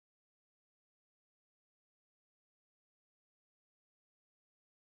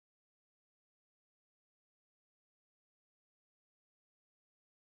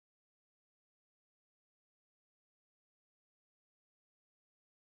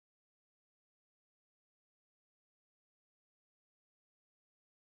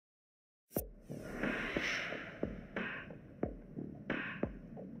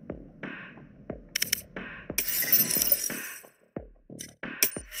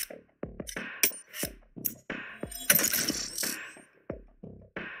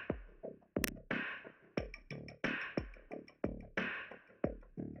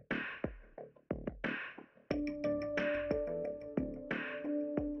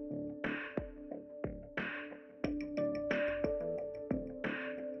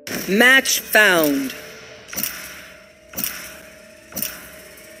Match found.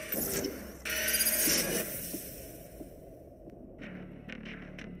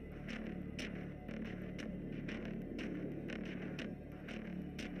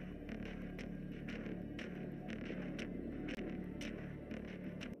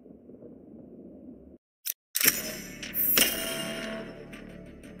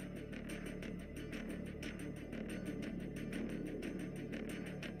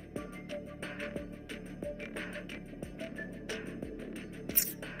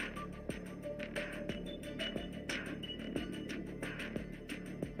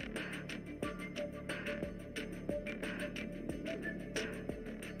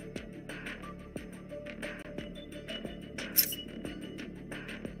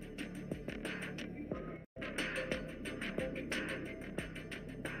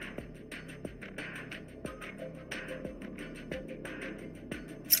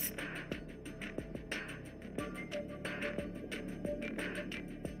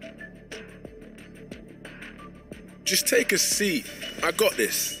 Just take a seat. I got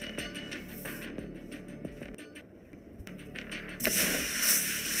this.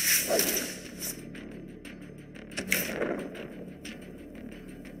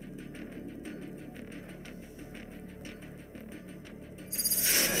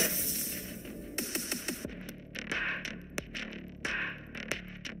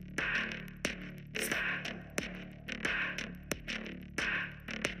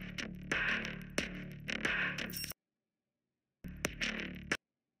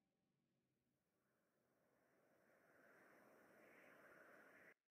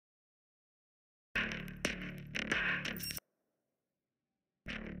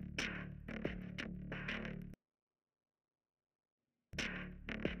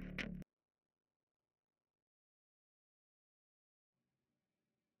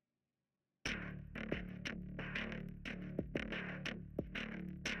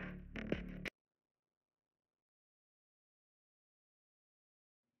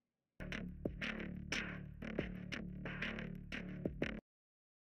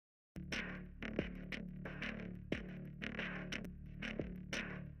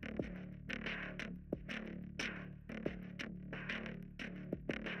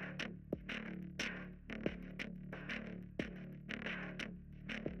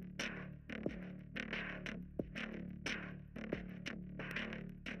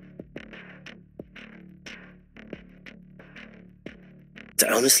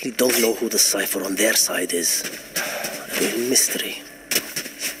 I honestly don't know who the cipher on their side is. A real mystery.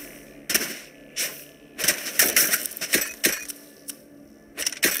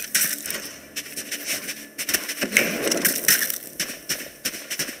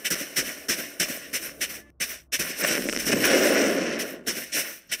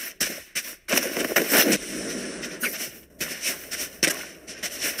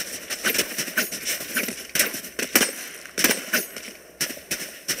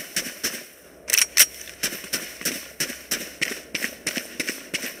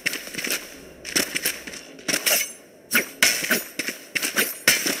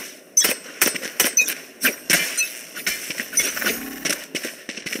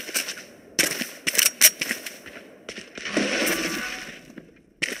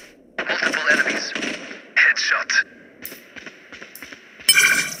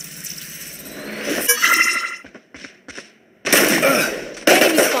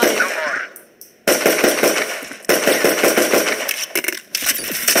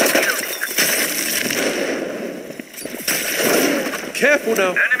 Careful now.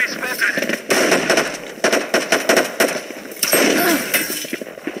 Enemy spotted.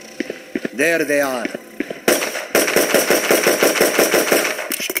 There they are.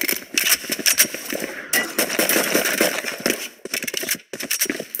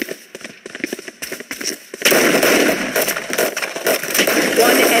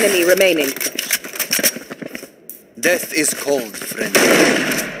 One enemy remaining. Death is cold, friend.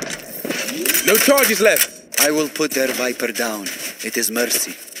 No charges left. I will put their Viper down. It is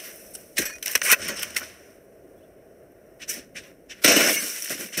mercy.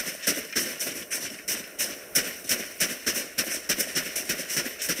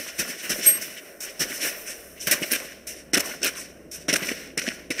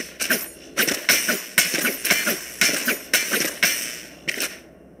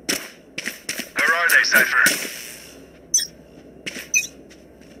 Where are they, Cypher?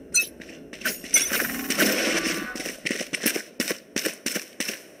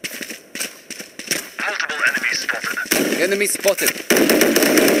 Enemy spotted.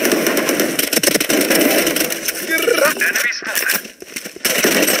 Enemy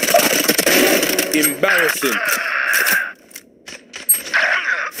spotted.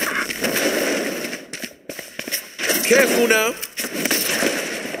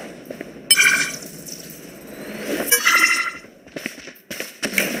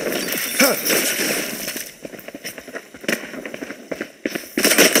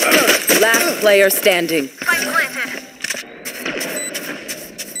 Last player standing. Spike planted.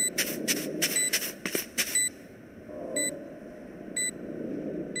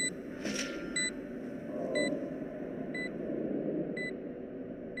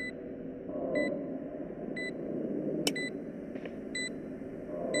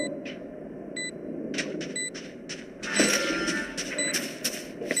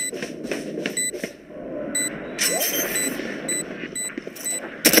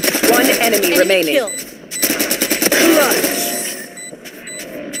 One enemy remaining. Kill.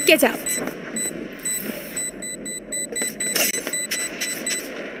 Get out.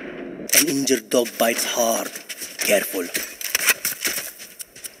 An injured dog bites hard. Careful.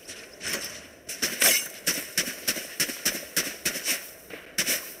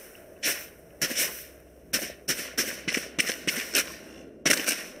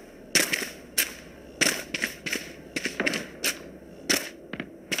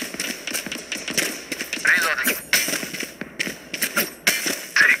 Reloading.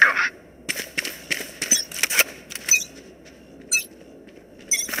 Take 'em.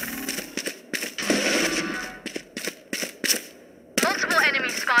 Multiple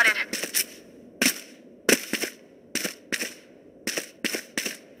enemies spotted. Enemy spotted.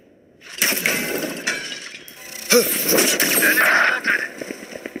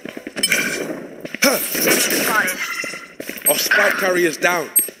 Our spike carrier's down.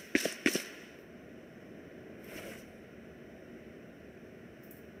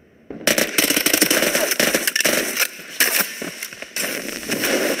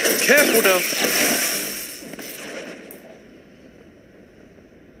 Careful now.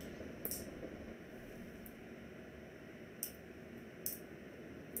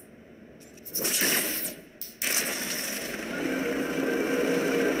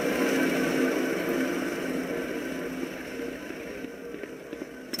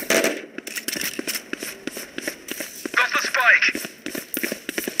 Got the spike.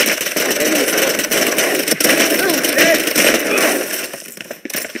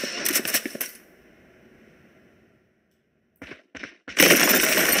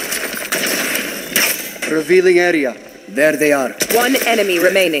 Revealing area. There they are. One enemy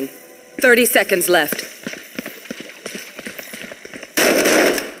remaining. 30 seconds left.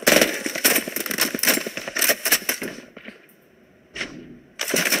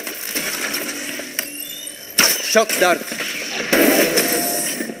 Shock dart.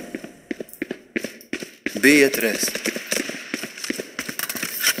 Be at rest.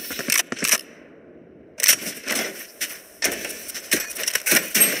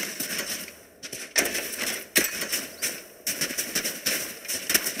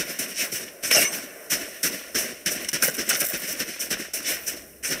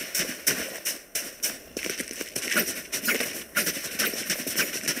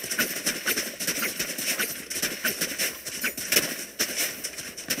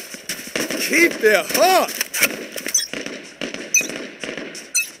 Keep their heart.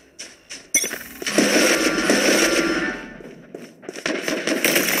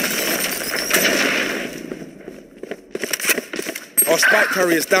 Our spike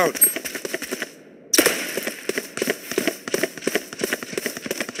carrier's down.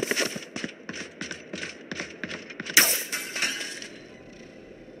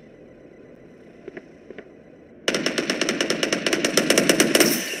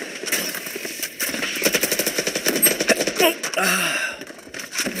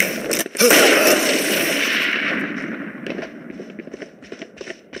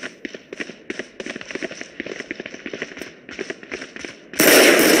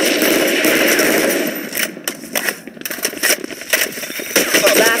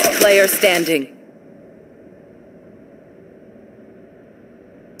 Last player standing.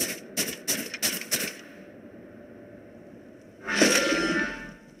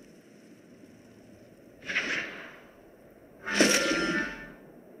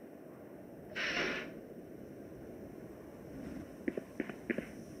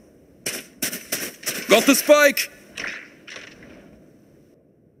 Got the spike.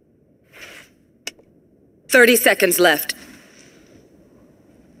 30 seconds left.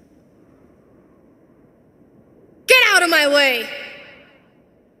 Get out of my way.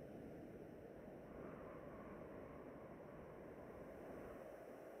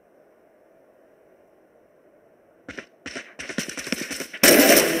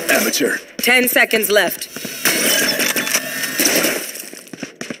 Amateur. 10 seconds left.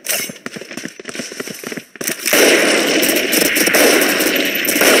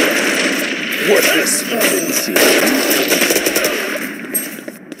 Worthless.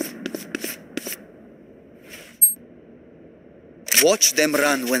 Watch them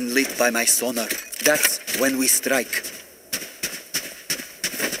run when lit by my sonar. That's when we strike.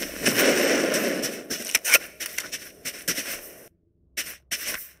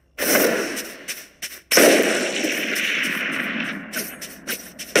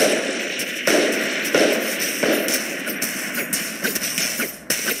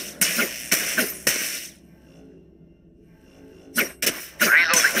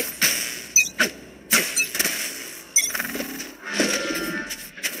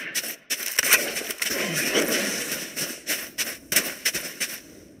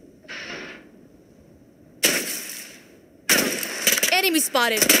 Enemy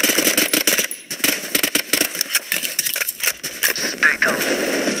spotted. Stay down.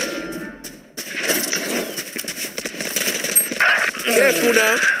 Careful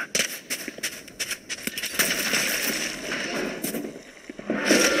now.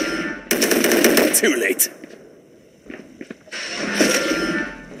 Too late.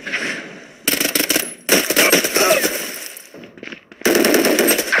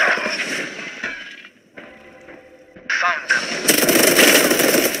 Found them.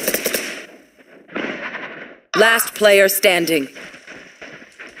 Last player standing.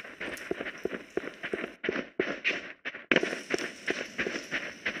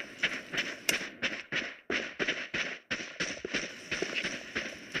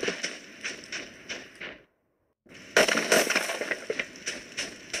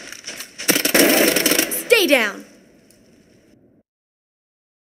 Stay down.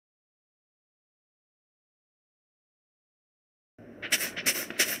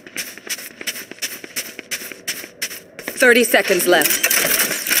 Thirty seconds left.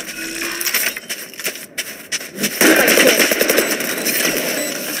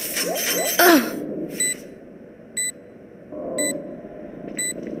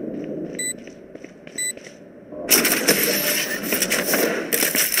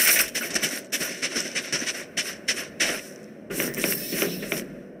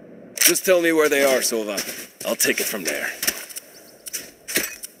 Just tell me where they are, Sova. I'll take it from there.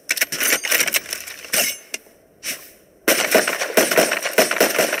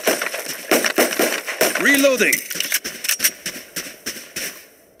 Reloading!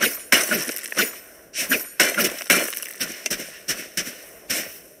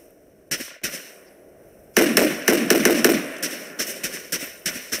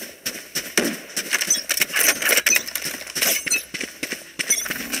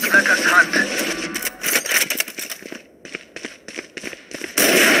 Let us hunt.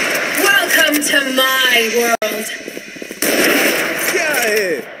 Welcome to my world. Get out of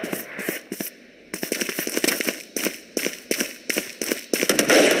here!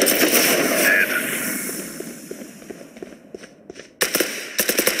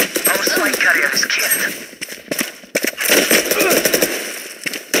 Our spike carrier is killed.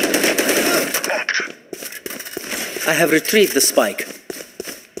 I have retrieved the spike.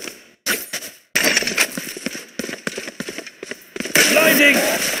 Blinding!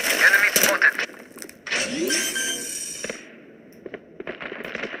 Enemy spotted.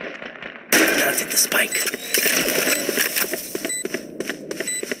 Planted the spike.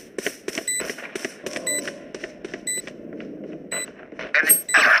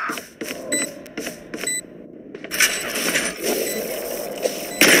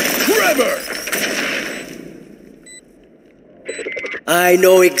 Trevor! I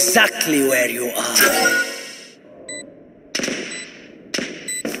know exactly where you are.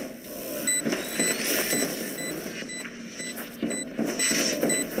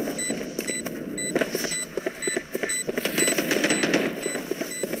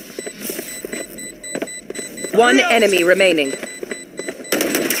 One enemy remaining.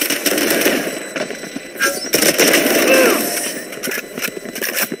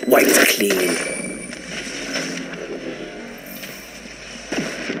 Wiped clean.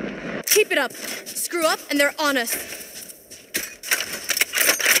 Keep it up. Screw up and they're on us.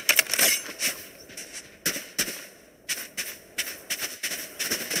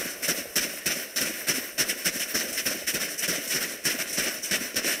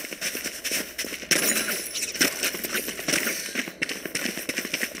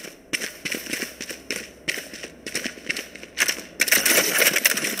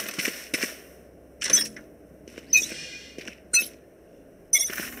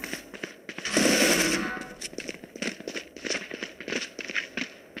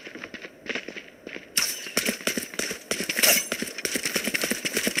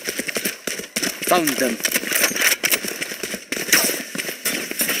 Found them.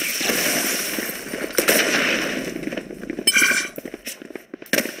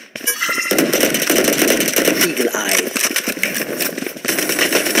 Eagle-eyed.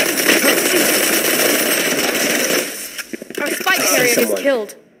 someone.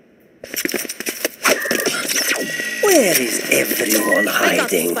 killed. Where is everyone I got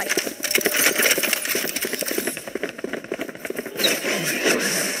the hiding? spike.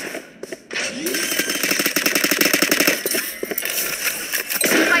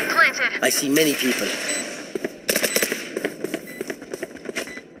 Spike planted. I see many people.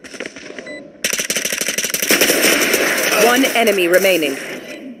 One enemy remaining.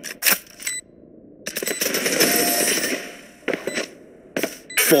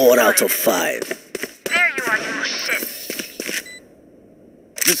 4 out of 5. There you are, you shit.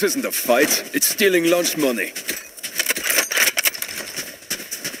 This isn't a fight. It's stealing lunch money.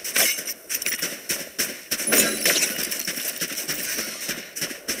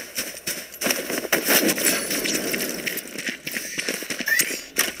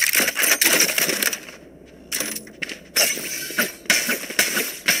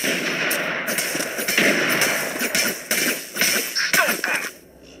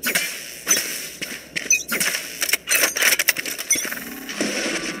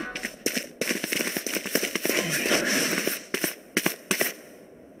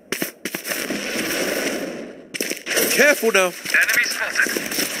 Careful now. Enemy spotted.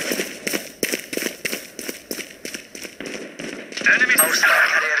 Enemy. Our spike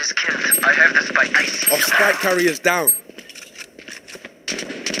carrier is killed. I have the spike. I see. Our spike carrier's down.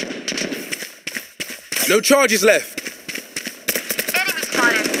 No charges left. Enemy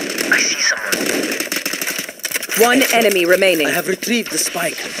spotted. I see someone. One enemy remaining. I have retrieved the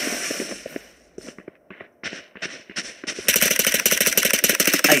spike.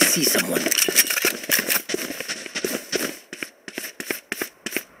 I see someone.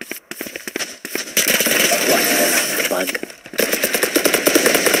 What the bug?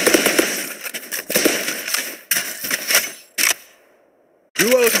 Who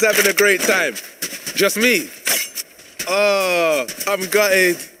else is having a great time? Just me. Oh, I'm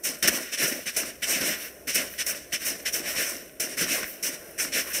gutted.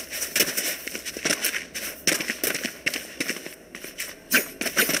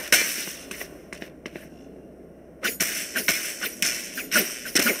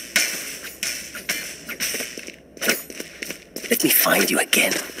 Let me find you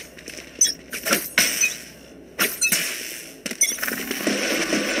again.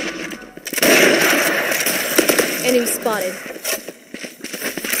 Enemy spotted.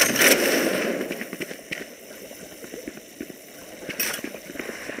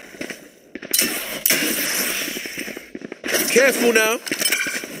 Careful now.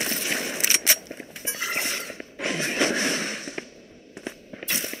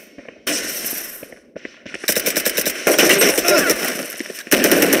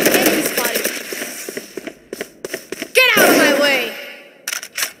 Enemy spotted. Get out of my way!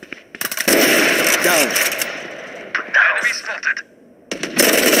 Down. Enemy spotted.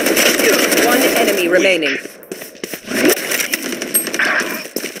 One enemy remaining.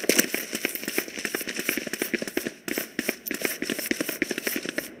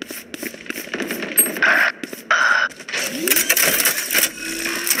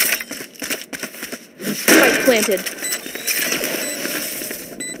 Spike planted.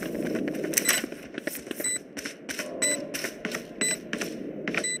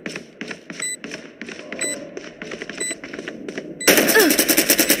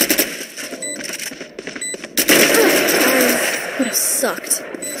 Would have sucked.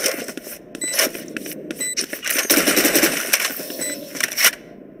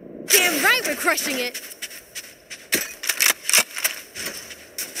 Damn right we're crushing it.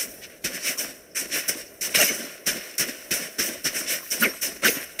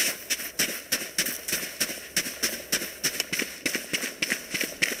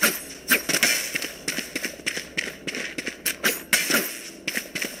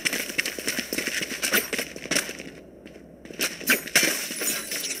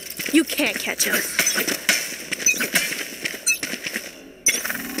 You can't catch us.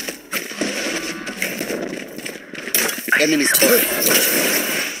 Enemy spotted.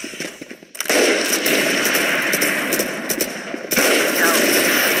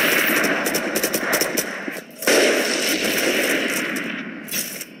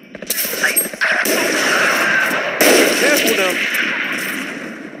 Careful now.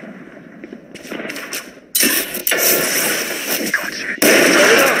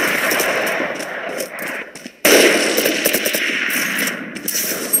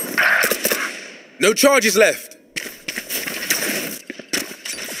 No charges left.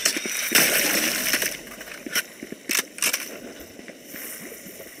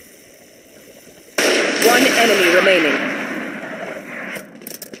 One enemy remaining.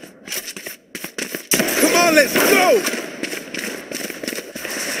 Come on, let's go!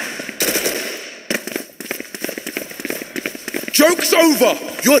 Joke's over!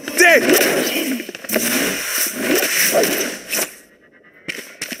 You're dead!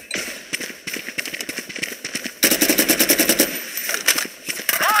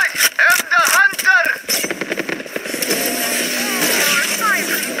 I am the hunter!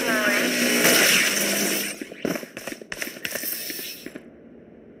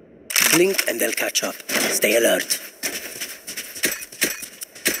 Blink and they'll catch up. Stay alert.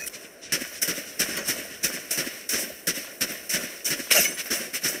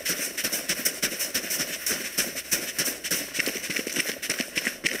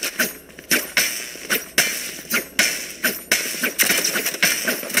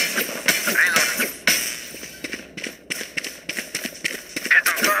 Hit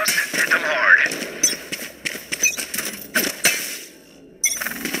them fast, hit them hard.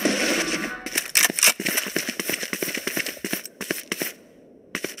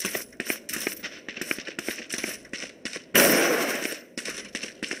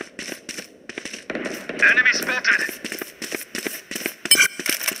 Enemy spotted.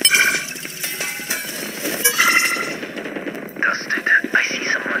 Dusted. I see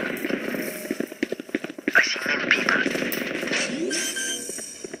someone. I see many people.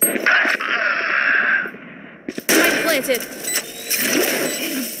 Spike planted.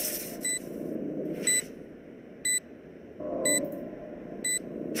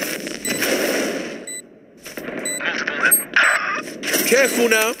 Multiple. Careful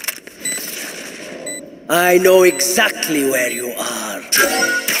now. I know exactly where you are.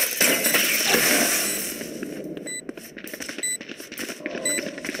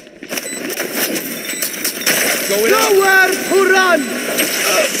 Going up. Nowhere to run!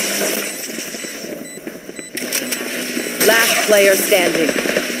 Last player standing.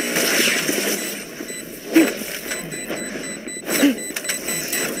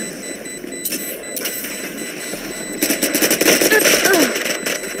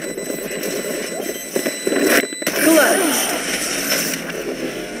 Clutch.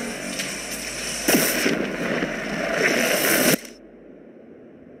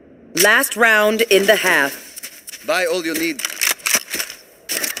 Last round in the half. Buy all you need.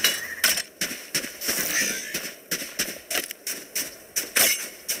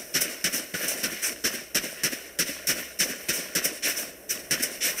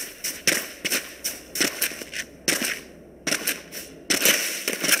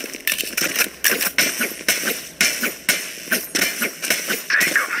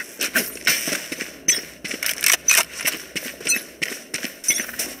 Take 'em.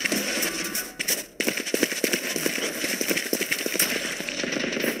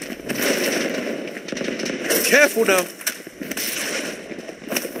 Careful now.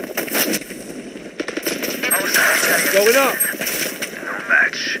 Going up. No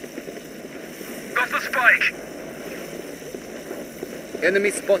match. Got the spike.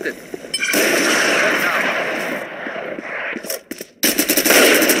 Enemy spotted.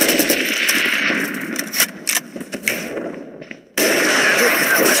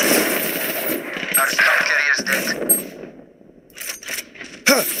 Our spike carrier's dead.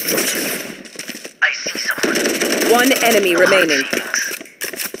 I see someone. One enemy remaining. Phoenix.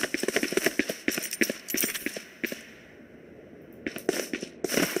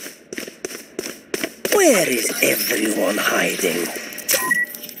 Where is everyone hiding?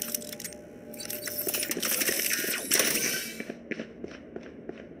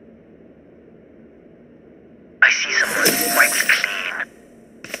 I see someone. Wipes clean.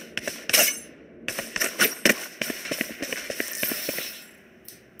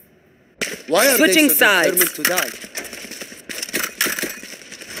 Why are Switching they so sides. determined to die?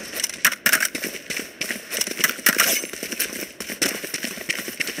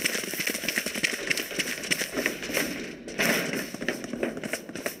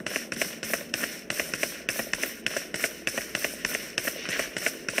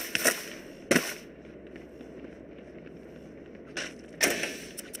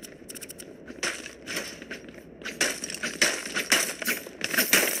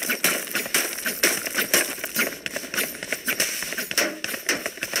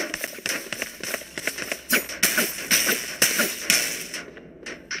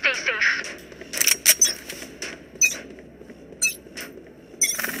 Stay safe.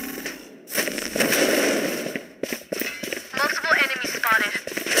 Multiple enemies spotted.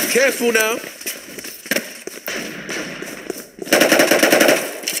 Careful now.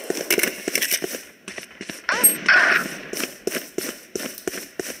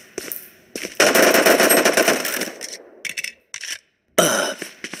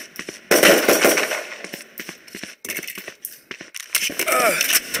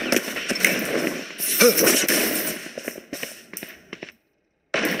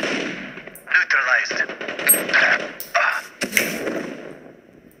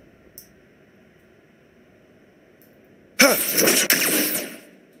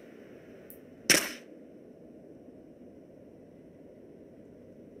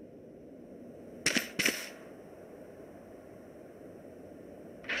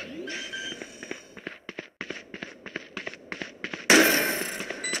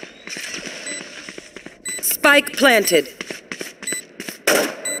 Spike planted.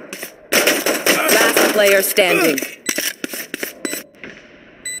 Last player standing.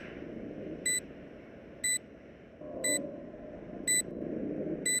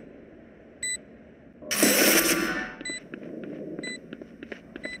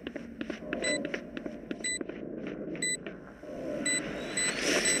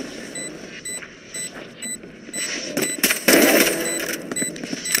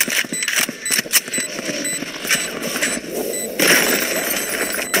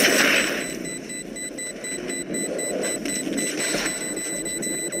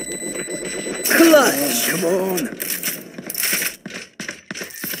 Come on.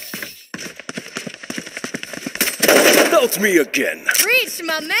 Belt me again. Reach,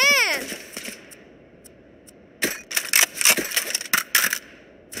 my man!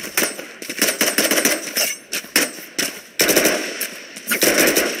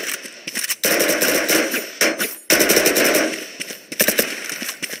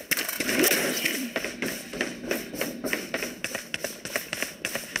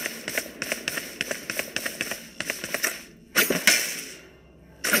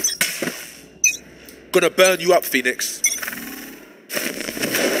 Gonna burn you up, Phoenix.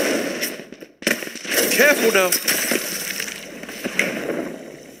 Careful now.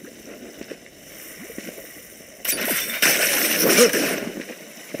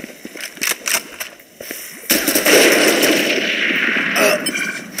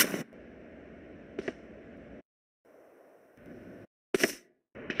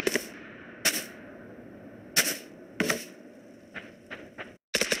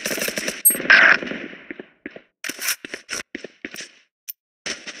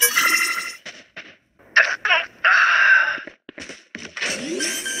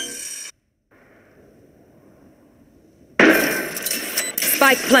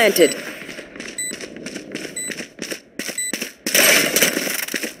 Spike planted.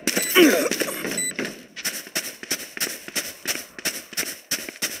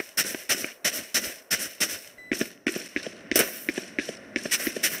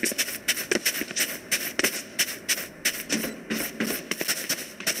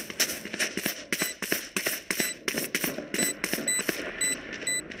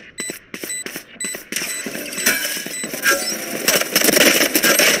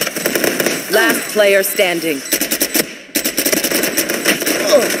 Last player standing.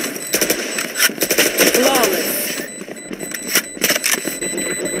 Flawless.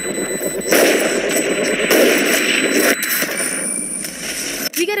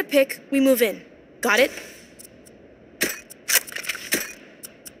 We get a pick, we move in. Got it?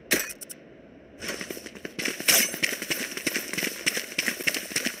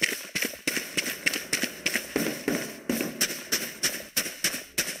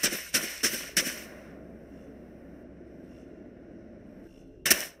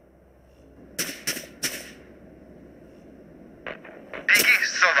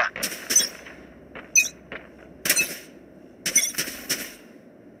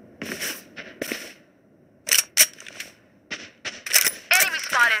 Enemy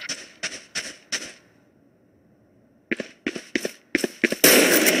spotted.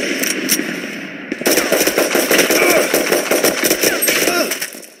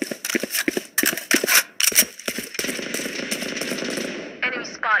 Enemy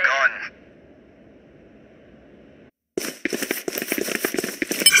spotted. Gone.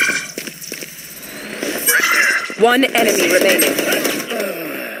 One enemy remaining.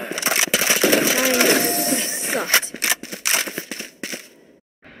 Sucked.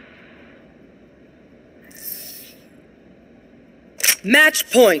 Match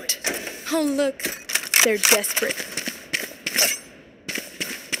point. Oh, look. They're desperate.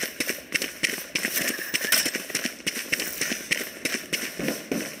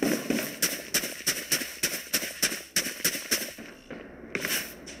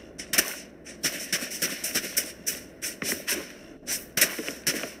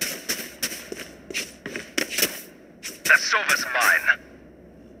 That Sova's mine.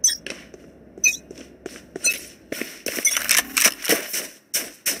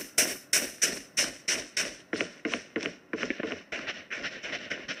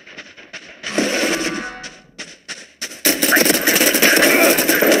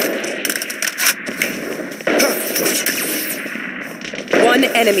 One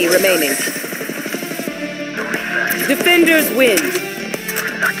enemy remaining. Defenders win.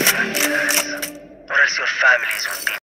 Or else your families will be